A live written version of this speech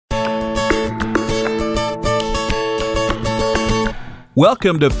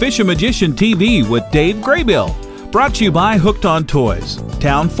Welcome to Fishin Magician TV with Dave Graybill. Brought to you by Hooked on Toys,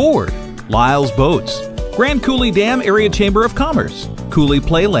 Town Ford, Lyle's Boats, Grand Coulee Dam Area Chamber of Commerce, Coulee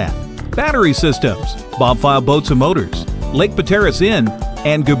Playland, Battery Systems, Bobfile Boats and Motors, Lake Pateras Inn,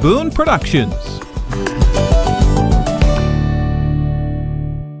 and Gaboon Productions.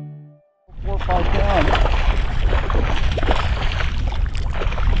 4 or 5 pounds.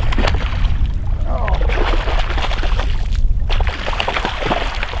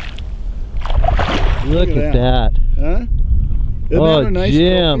 Look at that. Huh? Isn't that a nice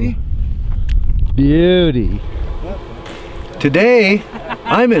Jim. trophy? Beauty. Today,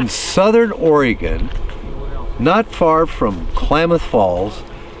 I'm in Southern Oregon, not far from Klamath Falls,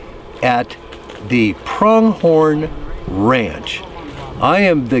 at the Pronghorn Ranch. I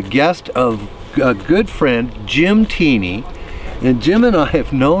am the guest of a good friend, Jim Teeny, and Jim and I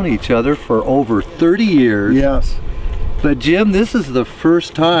have known each other for over 30 years. Yes. But Jim, this is the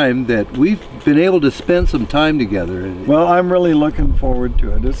first time that we've been able to spend some time together. Well, I'm really looking forward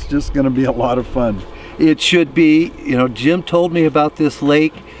to it. It's just going to be a lot of fun. It should be. You know, Jim told me about this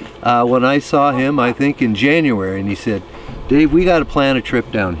lake when I saw him, I think in January, and he said, Dave, we got to plan a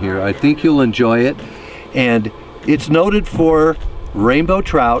trip down here. I think you'll enjoy it. And it's noted for rainbow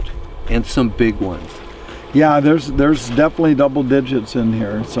trout and some big ones. Yeah, there's definitely double digits in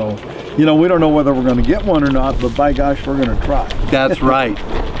here. So, you know, we don't know whether we're going to get one or not, but by gosh, we're going to try. That's right.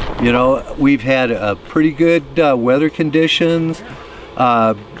 You know, we've had a pretty good weather conditions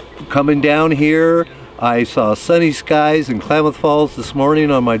coming down here. I saw sunny skies in Klamath Falls this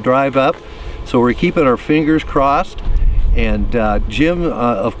morning on my drive up, so we're keeping our fingers crossed. And Jim,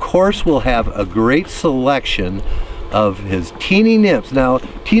 of course, will have a great selection of his teeny nymphs. Now,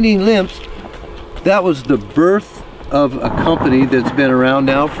 teeny nymphs, that was the birth of a company that's been around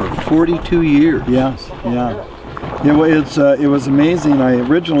now for 42 years. Yes, yeah. It was amazing. I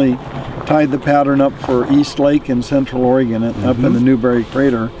originally tied the pattern up for East Lake in Central Oregon, up in the Newberry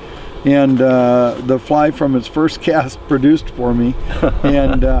Crater. And the fly from its first cast produced for me,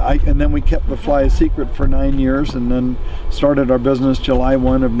 and then we kept the fly a secret for 9 years, and then started our business July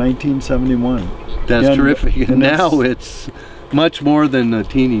 1 of 1971. That's terrific. And now it's much more than a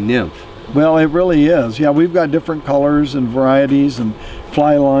teeny nymph. Well, it really is. Yeah, we've got different colors and varieties and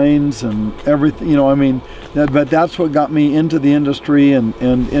fly lines and everything. You know, I mean, but that's what got me into the industry and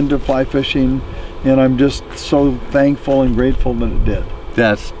into fly fishing, and I'm just so thankful and grateful that it did.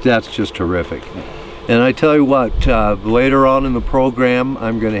 That's just terrific. And I tell you what, later on in the program,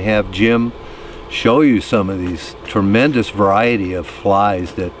 I'm going to have Jim show you some of these tremendous variety of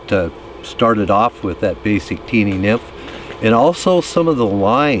flies that started off with that basic teeny nymph, and also some of the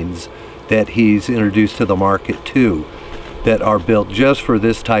lines that he's introduced to the market too, that are built just for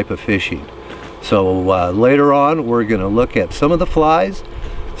this type of fishing. So later on, we're going to look at some of the flies,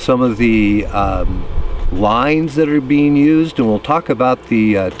 some of the lines that are being used, and we'll talk about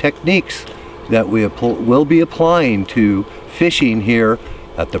the techniques that we will be applying to fishing here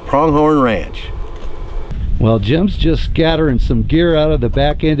at the Pronghorn Ranch. Well, Jim's just scattering some gear out of the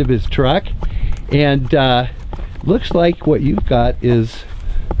back end of his truck, and looks like what you've got is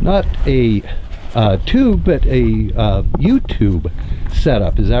not a tube, but a U-tube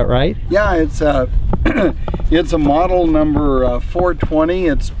setup. Is that right? Yeah, it's it's a model number 420.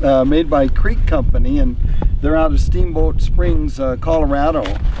 It's made by Creek Company, and they're out of Steamboat Springs, Colorado.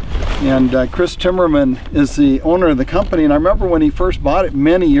 And Chris Timmerman is the owner of the company. And I remember when he first bought it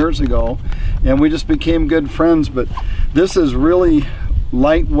many years ago, and we just became good friends. But this is really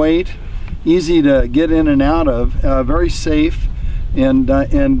lightweight, easy to get in and out of, very safe, and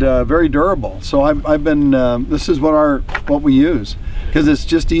very durable. So I've been this is what we use, because it's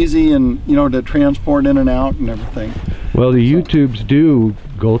just easy, and you know, to transport in and out and everything. Well, the U-tubes do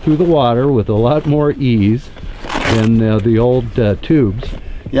go through the water with a lot more ease than the old tubes.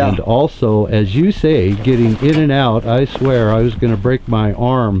 Yeah. And also, as you say, getting in and out, I swear I was going to break my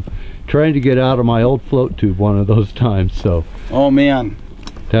arm trying to get out of my old float tube one of those times. So oh man,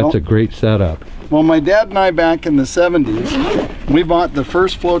 that's a great setup. Well, my dad and I, back in the 70s, we bought the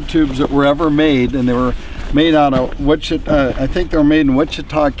first float tubes that were ever made, and they were made out of Wichita. I think they were made in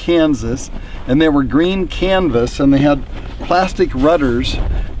Wichita, Kansas, and they were green canvas, and they had plastic rudders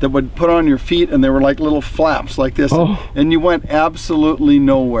that would put on your feet, and they were like little flaps like this, and you went absolutely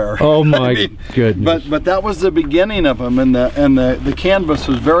nowhere. Oh my goodness! But that was the beginning of them, and the canvas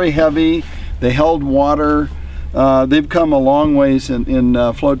was very heavy. They held water. They've come a long ways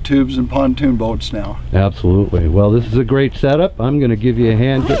in float tubes and pontoon boats now. Absolutely. Well, this is a great setup. I'm going to give you a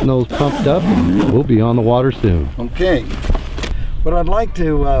hand getting those pumped up. We'll be on the water soon. Okay. But I'd like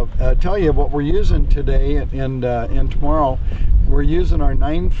to tell you what we're using today and tomorrow. we're using our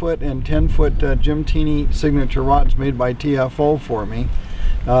 9-foot and 10-foot Jim Teeny signature rods made by TFO for me.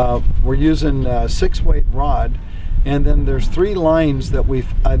 We're using a 6-weight rod, and then there's 3 lines that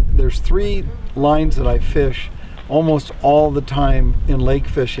there's 3 lines that I fish almost all the time in lake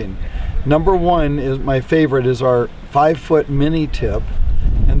fishing. Number 1 is my favorite, is our 5-foot mini tip.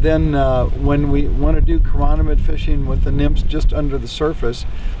 And then when we want to do chironomid fishing with the nymphs just under the surface,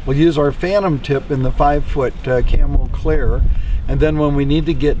 we'll use our phantom tip in the 5-foot camo clear. And then when we need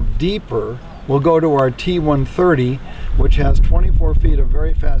to get deeper, we'll go to our T130, which has 24 feet of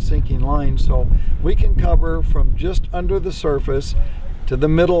very fast sinking line. So we can cover from just under the surface to the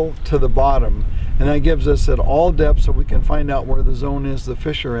middle to the bottom. And that gives us at all depths so we can find out where the zone is the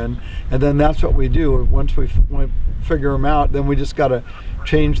fish are in. And then that's what we do. Once we figure them out, then we just got to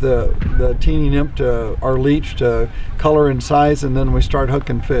change the teeny nymph to our leech to color and size, and then we start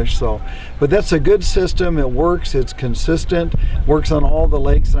hooking fish. So, but that's a good system. It works. It's consistent. Works on all the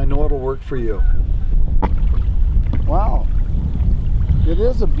lakes, and I know it'll work for you. Wow, it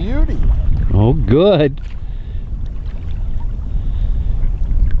is a beauty. Oh, good.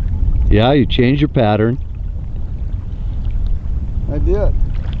 Yeah, you changed your pattern. I did.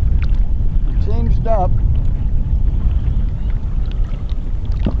 It changed up.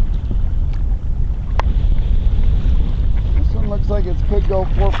 This one looks like it could go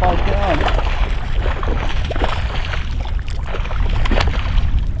 4 or 5 pounds.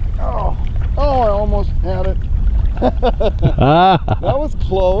 Oh, I almost had it. That was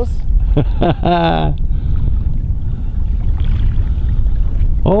close.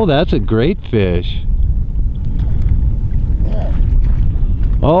 Oh, that's a great fish. Yeah.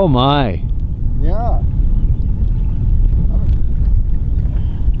 Oh my. Yeah.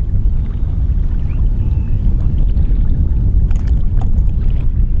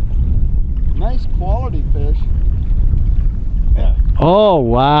 Nice quality fish. Yeah. Oh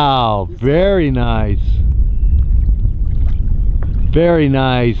wow, very nice. Very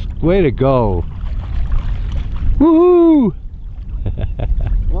nice. Way to go. Woohoo!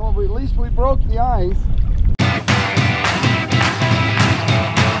 Well, at least we broke the ice.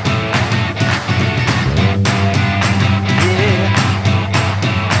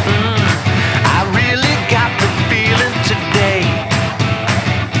 I really got the feeling today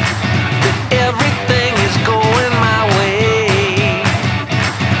that everything is going my way.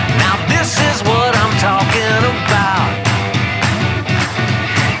 Now this is what I'm talking about.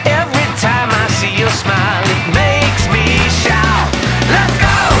 Every time I see your smile, it makes me shout. Let's go!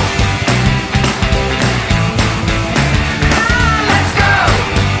 Let's go! Let's go!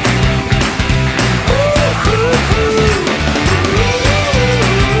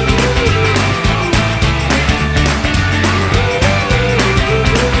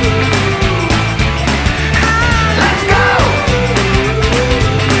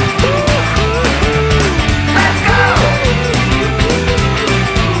 Let's go!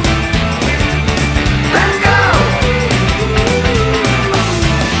 Let's go!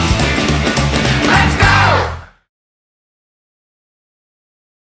 Let's go!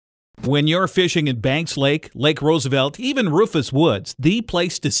 When you're fishing in Banks Lake, Lake Roosevelt, even Rufus Woods, the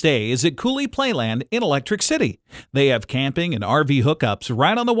place to stay is at Coulee Playland in Electric City. They have camping and RV hookups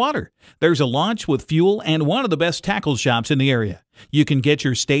right on the water. There's a launch with fuel and one of the best tackle shops in the area. You can get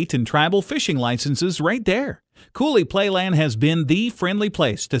your state and tribal fishing licenses right there. Coulee Playland has been the friendly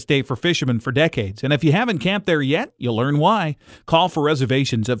place to stay for fishermen for decades, and if you haven't camped there yet, you'll learn why. Call for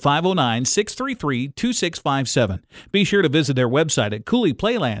reservations at 509-633-2657. Be sure to visit their website at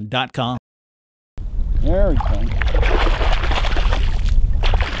couleeplayland.com. There we go.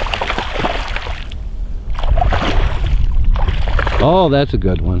 Oh, that's a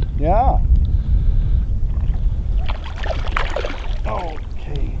good one. Yeah.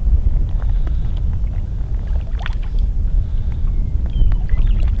 Okay.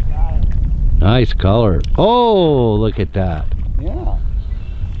 Got it. Nice color. Oh, look at that. Yeah.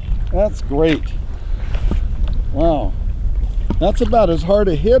 That's great. Wow. That's about as hard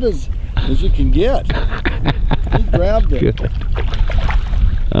a hit as you can get. He grabbed it. Good.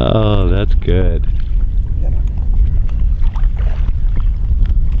 Oh, that's good.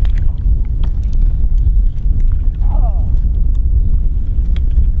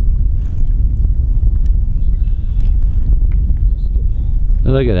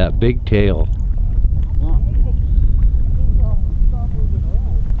 Look at that big tail.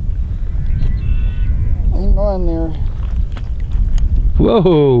 Hang on there.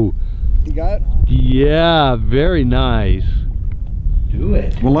 Whoa. You got it? Yeah, very nice. Do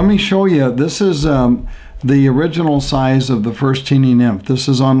it. Well, let me show you. This is the original size of the first teeny nymph. This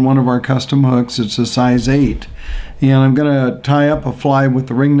is on one of our custom hooks. It's a size 8. And I'm going to tie up a fly with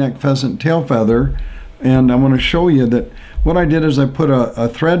the ringneck pheasant tail feather. And I want to show you that what I did is I put a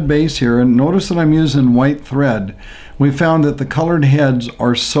thread base here, and notice that I'm using white thread. We found that the colored heads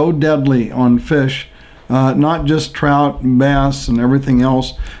are so deadly on fish, not just trout and bass and everything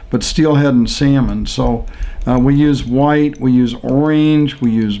else, but steelhead and salmon. So we use white, we use orange,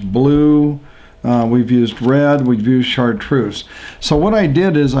 we use blue, we've used red, we've used chartreuse. So what I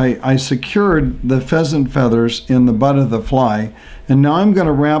did is I secured the pheasant feathers in the butt of the fly, and now I'm going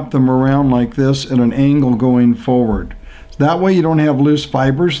to wrap them around like this at an angle going forward. That way you don't have loose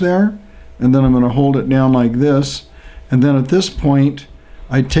fibers there. And then I'm going to hold it down like this. And then at this point,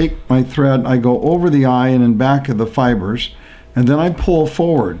 I take my thread, I go over the eye and in back of the fibers, and then I pull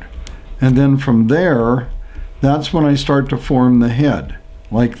forward. And then from there, that's when I start to form the head,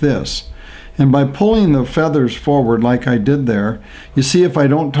 like this. And by pulling the feathers forward like I did there, you see if I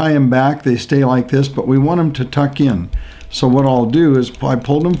don't tie them back, they stay like this, but we want them to tuck in. So what I'll do is I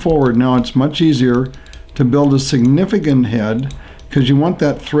pulled them forward. Now it's much easier to build a significant head because you want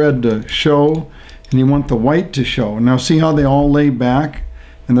that thread to show and you want the white to show. Now see how they all lay back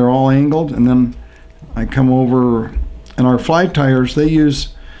and they're all angled, and then I come over, and our fly tires, they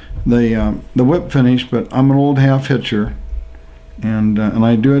use the whip finish, but I'm an old half hitcher, and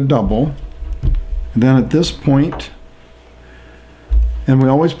I do a double. And then at this point, and we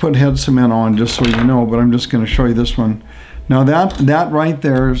always put head cement on just so you know, but I'm just going to show you this one. Now that right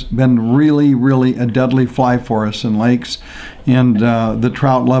there has been really, really a deadly fly for us in lakes, and the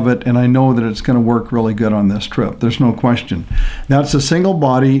trout love it, and I know that it's going to work really good on this trip. There's no question. That's a single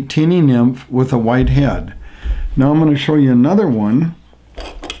body teeny nymph with a white head. Now I'm going to show you another one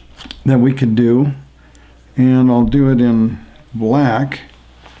that we could do, and I'll do it in black,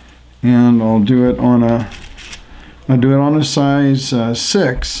 and I'll do it on a size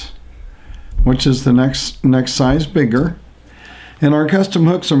 6, which is the next size bigger. And our custom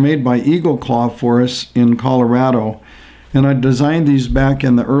hooks are made by Eagle Claw for us in Colorado. And I designed these back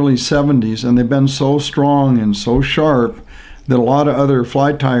in the early 70s, and they've been so strong and so sharp that a lot of other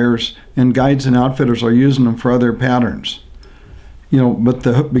fly tires and guides and outfitters are using them for other patterns. You know,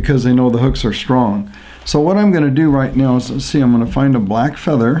 but because they know the hooks are strong. So what I'm going to do right now is, let's see, I'm going to find a black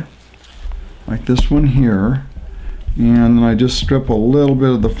feather, like this one here, and I just strip a little bit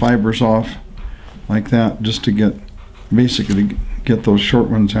of the fibers off like that, just to get, basically to get those short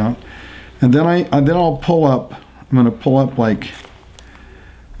ones out. And then I'll pull up, I'm going to pull up like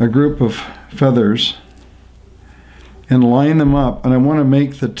a group of feathers and line them up, and I want to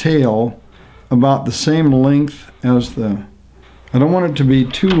make the tail about the same length as the, I don't want it to be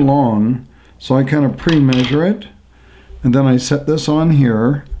too long, so I kind of pre-measure it, and then I set this on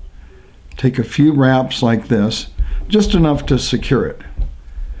here, take a few wraps like this, just enough to secure it.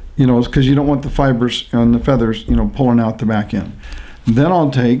 You know, because you don't want the fibers and the feathers, you know, pulling out the back end. Then I'll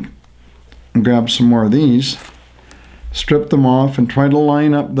take and grab some more of these, strip them off, and try to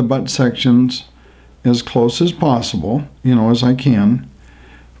line up the butt sections as close as possible, you know, as I can.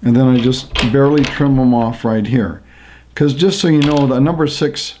 And then I just barely trim them off right here. Because just so you know, the number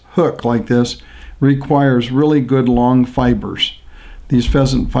 6 hook like this requires really good long fibers, these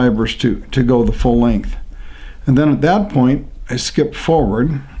pheasant fibers to go the full length. And then at that point, I skip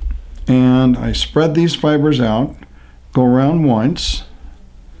forward and I spread these fibers out, go around once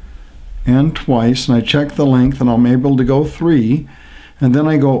and twice, and I check the length, and I'm able to go 3, and then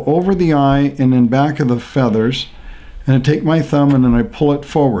I go over the eye and in back of the feathers, and I take my thumb and then I pull it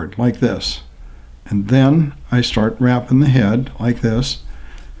forward like this, and then I start wrapping the head like this.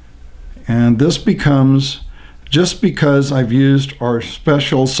 And this becomes, just because I've used our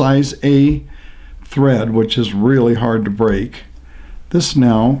special size A thread, which is really hard to break, this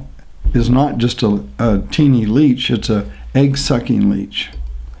now is not just a teeny leech, it's a egg sucking leech.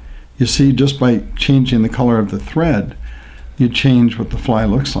 You see, just by changing the color of the thread, you change what the fly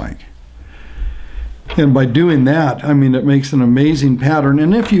looks like. And by doing that, I mean, it makes an amazing pattern.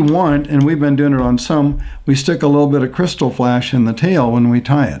 And if you want, and we've been doing it on some, we stick a little bit of crystal flash in the tail when we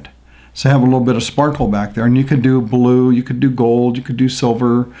tie it. So have a little bit of sparkle back there. And you could do blue, you could do gold, you could do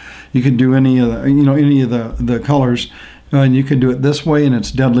silver, you could do any of the, you know, any of the colors. And you could do it this way and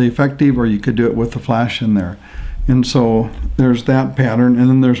it's deadly effective, or you could do it with the flash in there. And so there's that pattern. And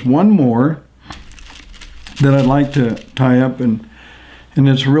then there's one more that I'd like to tie up, and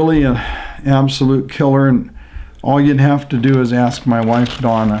it's really an absolute killer. And all you'd have to do is ask my wife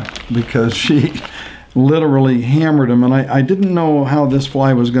Donna, because she literally hammered them. And I didn't know how this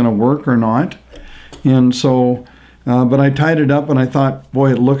fly was going to work or not. And so, but I tied it up and I thought,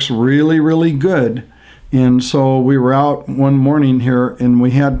 boy, it looks really, really good. And so we were out one morning here, and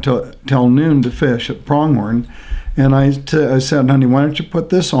we had till noon to fish at Pronghorn. And I said, honey, why don't you put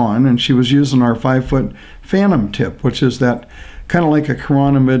this on? And she was using our 5-foot Phantom tip, which is that kind of like a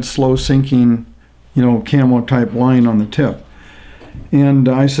chironomid, slow sinking, you know, camo type line on the tip. And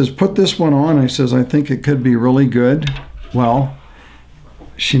I says, put this one on. I says, I think it could be really good. Well,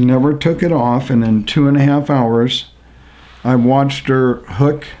 she never took it off, and in 2.5 hours, I watched her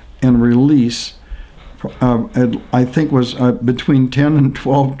hook and release. I think was between 10 and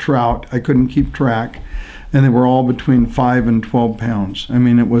 12 trout. I couldn't keep track, and they were all between 5 and 12 pounds. I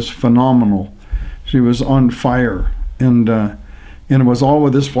mean, it was phenomenal. She was on fire, and it was all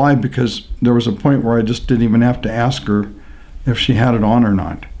with this fly, because there was a point where I just didn't even have to ask her if she had it on or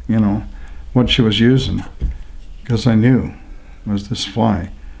not, you know, what she was using, because I knew it was this fly.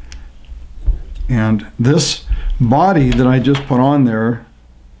 And this body that I just put on there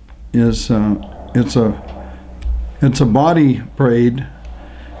is it's a body braid,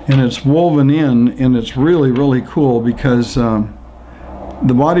 and it's woven in, and it's really, really cool, because the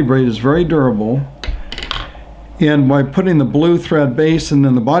body braid is very durable, and by putting the blue thread base and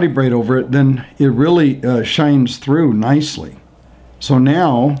then the body braid over it, then it really shines through nicely. So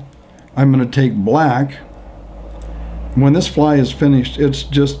now I'm going to take black. When this fly is finished, it's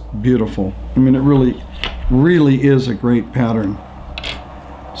just beautiful. I mean, it really, really is a great pattern.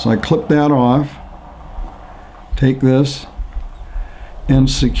 So I clip that off, take this, and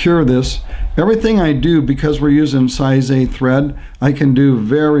secure this. Everything I do, because we're using size A thread, I can do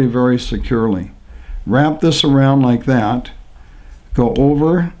very, very securely. Wrap this around like that, go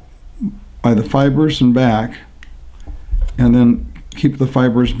over by the fibers and back, and then keep the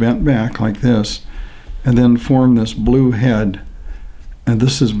fibers bent back like this, and then form this blue head. And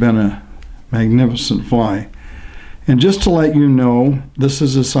this has been a magnificent fly. And just to let you know, this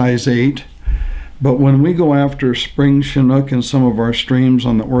is a size 8, but when we go after spring Chinook in some of our streams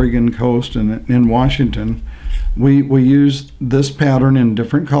on the Oregon coast and in Washington, we use this pattern in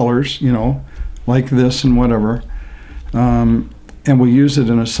different colors, you know, like this and whatever, and we use it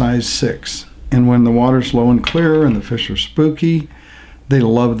in a size 6. And when the water's low and clear and the fish are spooky, they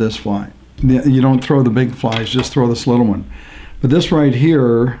love this fly. You don't throw the big flies, just throw this little one. But this right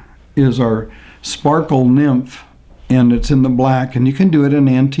here is our sparkle nymph, and it's in the black, and you can do it in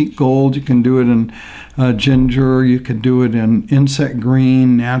antique gold, you can do it in ginger, you can do it in insect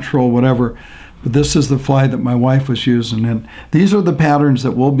green, natural, whatever. But this is the fly that my wife was using, and these are the patterns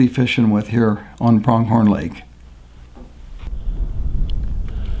that we'll be fishing with here on Pronghorn Lake.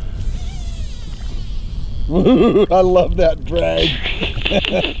 I love that drag.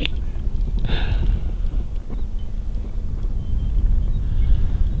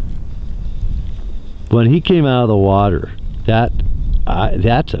 When he came out of the water,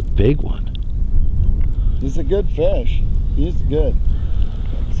 that's a big one. He's a good fish. He's good.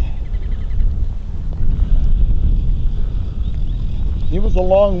 He was a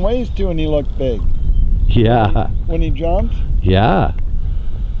long ways too, and he looked big. Yeah. When he jumped? Yeah.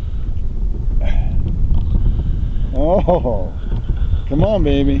 Oh, come on,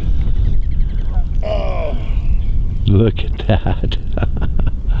 baby. Oh. Look at that.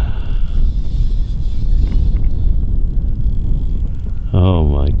 Oh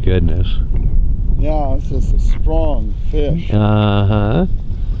my goodness. Yeah, this is a strong fish. Uh-huh.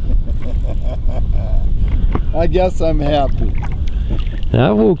 I guess I'm happy.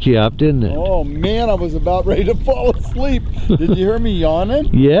 That woke you up, didn't it? Oh man, I was about ready to fall asleep. Did you hear me yawning?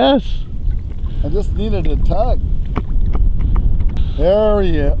 Yes. I just needed a tug. There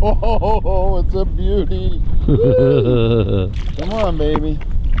he is. Oh, it's a beauty. Come on, baby.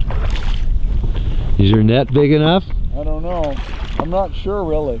 Is your net big enough? I don't know. I'm not sure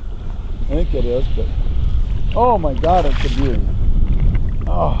really. I think it is, but oh my God, it's a beauty.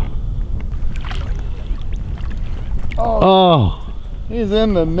 Oh. Oh. He's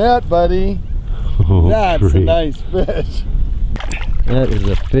in the net, buddy. Oh, that's great. a nice fish. That is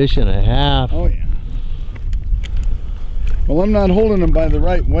a fish and a half. Oh yeah. Well, I'm not holding him by the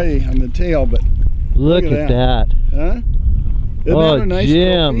right way on the tail, but look at that. Huh? Isn't that a nice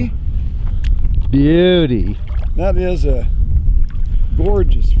Jim. trophy? Beauty. That is a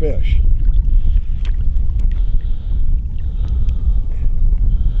gorgeous fish.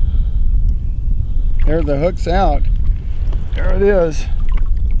 There, the hook's out. There it is.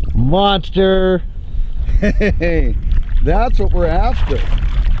 Monster. Hey, that's what we're after.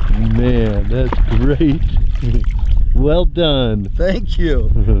 Man, that's great. Well done. Thank you.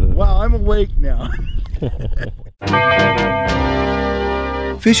 Wow, I'm awake now.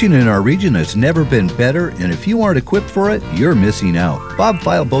 Fishing in our region has never been better, and if you aren't equipped for it, you're missing out. Bob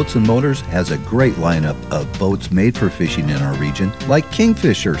File Boats and Motors has a great lineup of boats made for fishing in our region, like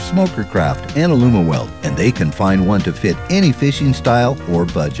Kingfisher, Smokercraft, and Alumaweld, and they can find one to fit any fishing style or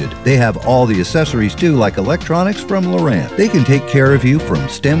budget. They have all the accessories too, like electronics from Lowrance. They can take care of you from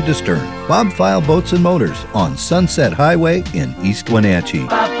stem to stern. Bob File Boats and Motors on Sunset Highway in East Wenatchee.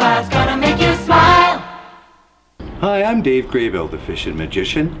 Bob File's gonna make you smile. Hi, I'm Dave Graybill, the Fishin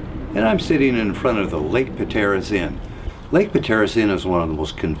Magician, and I'm sitting in front of the Lake Pateras Inn. Lake Pateras Inn is one of the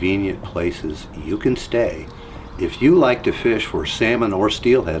most convenient places you can stay if you like to fish for salmon or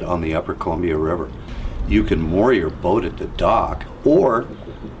steelhead on the Upper Columbia River. You can moor your boat at the dock, or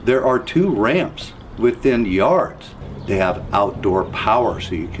there are 2 ramps within yards. They have outdoor power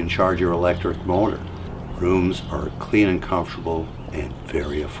so you can charge your electric motor. Rooms are clean and comfortable and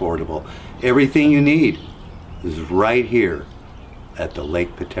very affordable. Everything you need is right here at the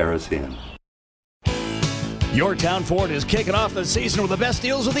Lake Pateras Inn. Your town Ford is kicking off the season with the best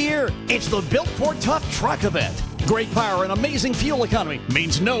deals of the year. It's the Built Ford Tough Truck event. Great power and amazing fuel economy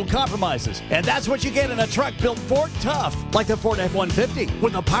means no compromises. And that's what you get in a truck built Ford Tough, like the Ford F-150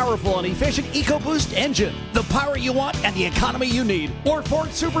 with a powerful and efficient EcoBoost engine. The power you want and the economy you need. Or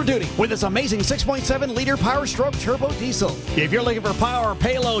Ford Super Duty with its amazing 6.7-liter Power Stroke turbo diesel. If you're looking for power,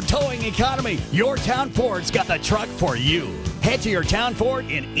 payload, towing economy, your town Ford's got the truck for you. Head to your town Ford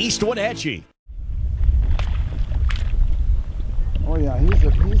in East Wenatchee. Oh yeah,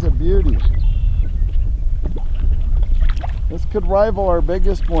 he's a beauty. This could rival our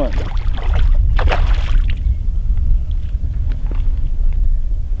biggest one.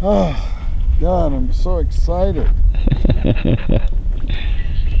 Oh God, I'm so excited.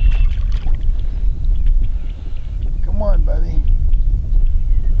 Come on, buddy.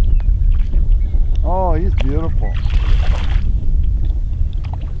 Oh, he's beautiful.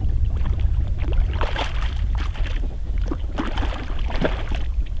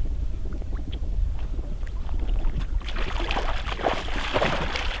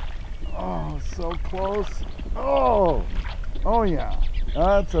 So close. Oh yeah,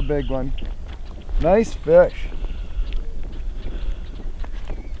 that's a big one. Nice fish.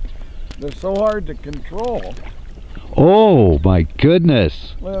 They're so hard to control. Oh my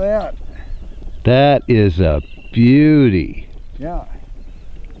goodness. Look at that. That is a beauty. Yeah.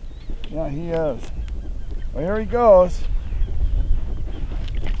 Yeah, he is. Well, here he goes.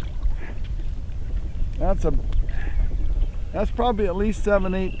 That's probably at least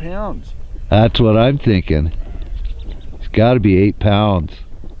 7-8 pounds. That's what I'm thinking. It's got to be 8 pounds.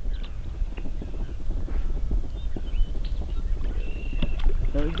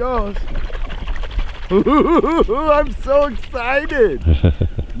 There he goes. I'm so excited.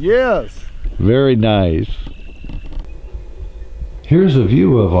 Yes. Very nice. Here's a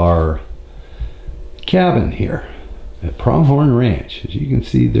view of our cabin here at Pronghorn Ranch. As you can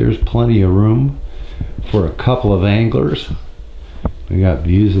see, there's plenty of room for a couple of anglers. We got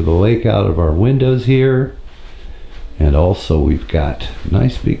views of the lake out of our windows here, and also we've got a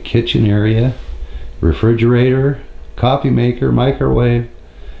nice big kitchen area, refrigerator, coffee maker, microwave,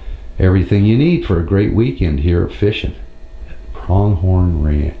 everything you need for a great weekend here at fishing at Pronghorn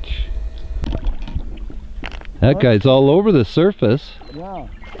Ranch. That guy's all over the surface. Yeah.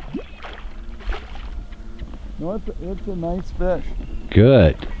 No, it's a nice fish.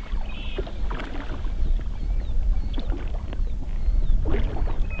 Good.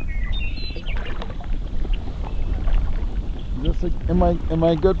 Am I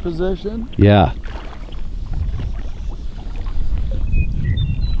in good position? Yeah.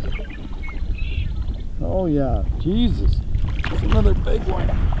 Oh yeah, Jesus. It's another big one.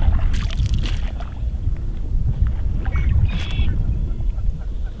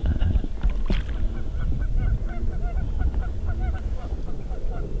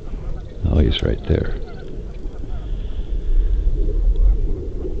 Oh, he's right there.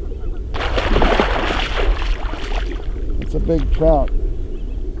 It's a big trout.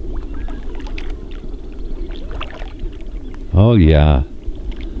 Oh yeah.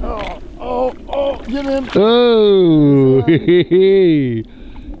 Oh, get him. Oh, he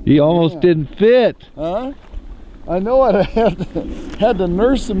almost didn't fit. Huh? I know it. I had to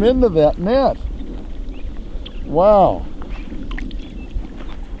nurse him into that net. Wow.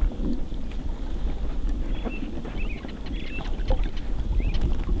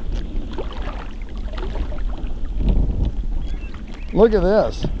 Look at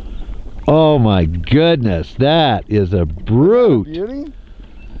this. Oh my goodness, that is a brute. Beauty.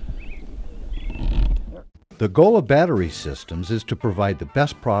 The goal of Battery Systems is to provide the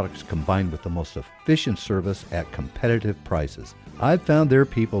best products combined with the most efficient service at competitive prices. I've found their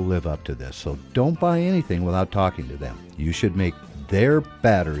people live up to this, so don't buy anything without talking to them. You should make their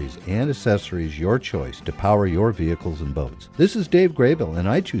batteries and accessories your choice to power your vehicles and boats. This is Dave Graybill, and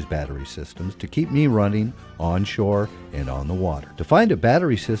I choose Battery Systems to keep me running onshore and on the water. To find a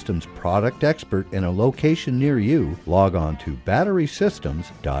Battery Systems product expert in a location near you, log on to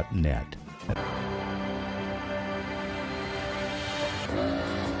batterysystems.net.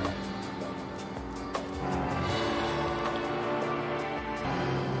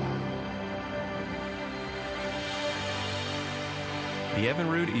 The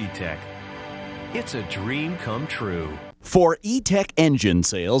Evinrude E-Tech. It's a dream come true. For E-Tech engine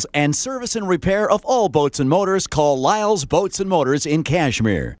sales and service and repair of all boats and motors, call Lyle's Boats and Motors in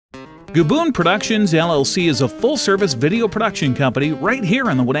Kashmir. Gaboon Productions LLC is a full-service video production company right here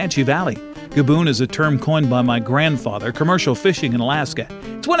in the Wenatchee Valley. Gaboon is a term coined by my grandfather, commercial fishing in Alaska.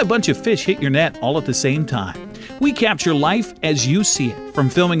 It's when a bunch of fish hit your net all at the same time. We capture life as you see it, from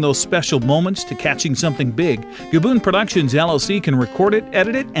filming those special moments to catching something big. Gaboon Productions LLC can record it,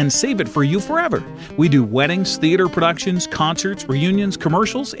 edit it, and save it for you forever. We do weddings, theater productions, concerts, reunions,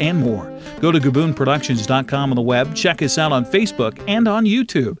 commercials, and more. Go to GaboonProductions.com on the web, check us out on Facebook and on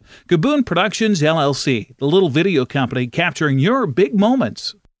YouTube. Gaboon Productions LLC, the little video company capturing your big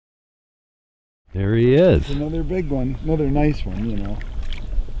moments. There he is. Another big one, another nice one, you know.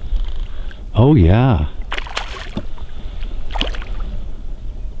 Oh, yeah.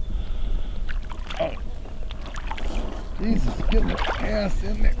 Jesus, get my ass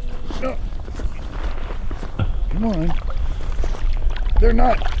in there. No. Come on. They're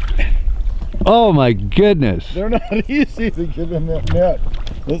not. Oh my goodness. They're not easy to get in that net.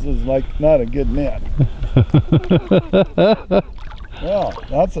 This is like not a good net. Well,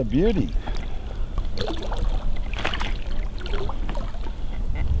 that's a beauty.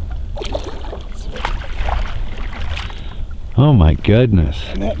 Oh my goodness.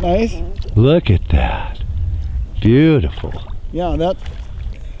 Isn't that nice? Look at that. Beautiful. Yeah,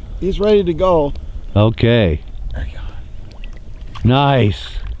 he's ready to go. Okay. There you go.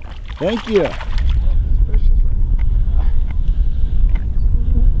 Nice. Thank you.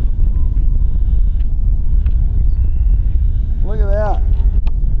 Look at that.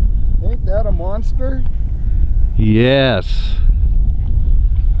 Ain't that a monster? Yes.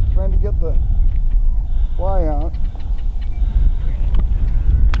 Trying to get the fly out.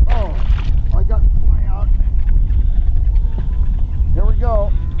 Oh, I got the fly out. Here we go.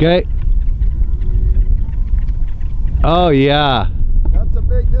 Okay. Oh yeah. That's a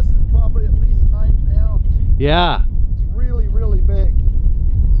big, this is probably at least 9 pounds. Yeah. It's really, really big.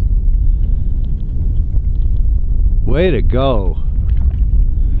 Way to go.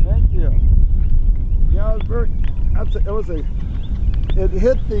 Thank you. Yeah, it was very, it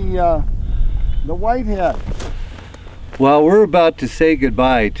hit the whitehead. Well, we're about to say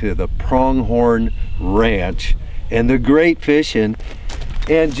goodbye to the Pronghorn Ranch and the great fishing,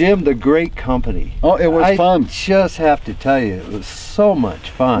 and Jim, the great company. Oh, it was fun. I just have to tell you, it was so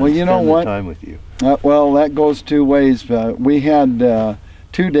much fun. Well, you know what? Time with you. Well, that goes two ways. We had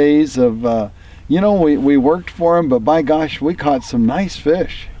 2 days of, you know, we worked for them, but by gosh, we caught some nice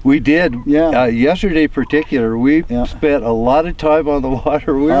fish. We did. Yeah. Yesterday, particular, we spent a lot of time on the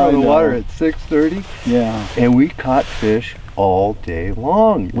water. We were on the water at 6:30. Yeah. And we caught fish all day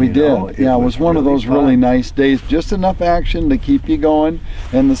long. We did. Yeah, it was one of those really nice days. Just enough action to keep you going,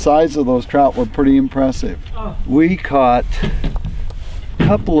 and the size of those trout were pretty impressive. We caught a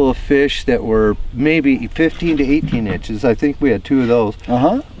couple of fish that were maybe 15 to 18 inches. I think we had 2 of those.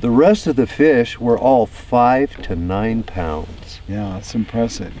 The rest of the fish were all 5 to 9 pounds. Yeah, it's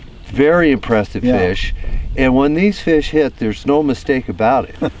impressive. Very impressive fish. And when these fish hit, there's no mistake about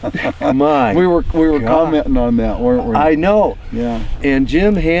it. My we were commenting on that, weren't we? I know. Yeah. And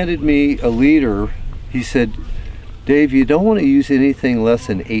Jim handed me a leader. He said, Dave, you don't want to use anything less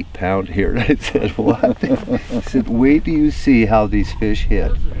than 8 pound here. And I said, what? He said, wait till you see how these fish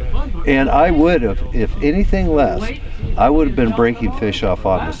hit. And I would have, if anything less, I would have been breaking fish off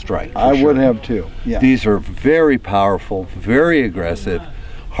on the strike. I would have too. Yeah. These are very powerful, very aggressive,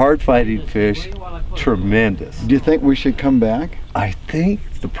 hard fighting fish, tremendous. Do you think we should come back? I think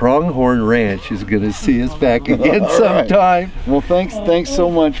the Pronghorn Ranch is going to see us back again sometime. Well, thanks so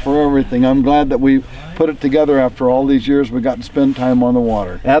much for everything. I'm glad that we put it together after all these years. We got to spend time on the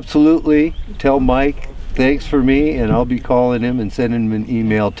water. Absolutely. Tell Mike thanks for me, and I'll be calling him and sending him an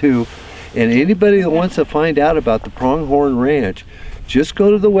email too. And anybody that wants to find out about the Pronghorn Ranch, just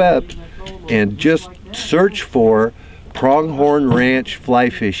go to the web and just search for Pronghorn Ranch fly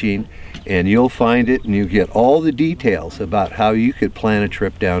fishing, and you'll find it, and you get all the details about how you could plan a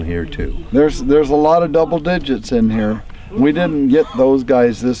trip down here too. There's a lot of double digits in here. We didn't get those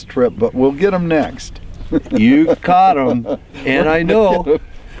guys this trip, but we'll get them next. You've caught them, and I know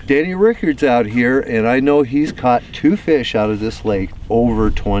Danny Rickard's out here, and I know he's caught 2 fish out of this lake over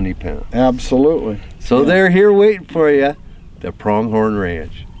 20 pounds. Absolutely. So they're here waiting for you, the Pronghorn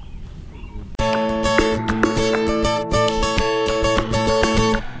Ranch.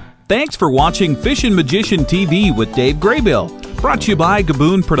 Thanks for watching Fishin Magician TV with Dave Graybill. Brought to you by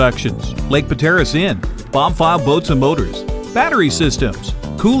Gaboon Productions, Lake Pateros Inn, Bobfile Boats and Motors, Battery Systems,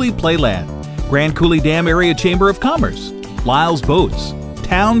 Cooley Playland, Grand Coulee Dam Area Chamber of Commerce, Lyle's Boats,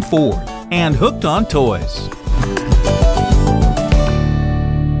 Town Ford, and Hooked on Toys.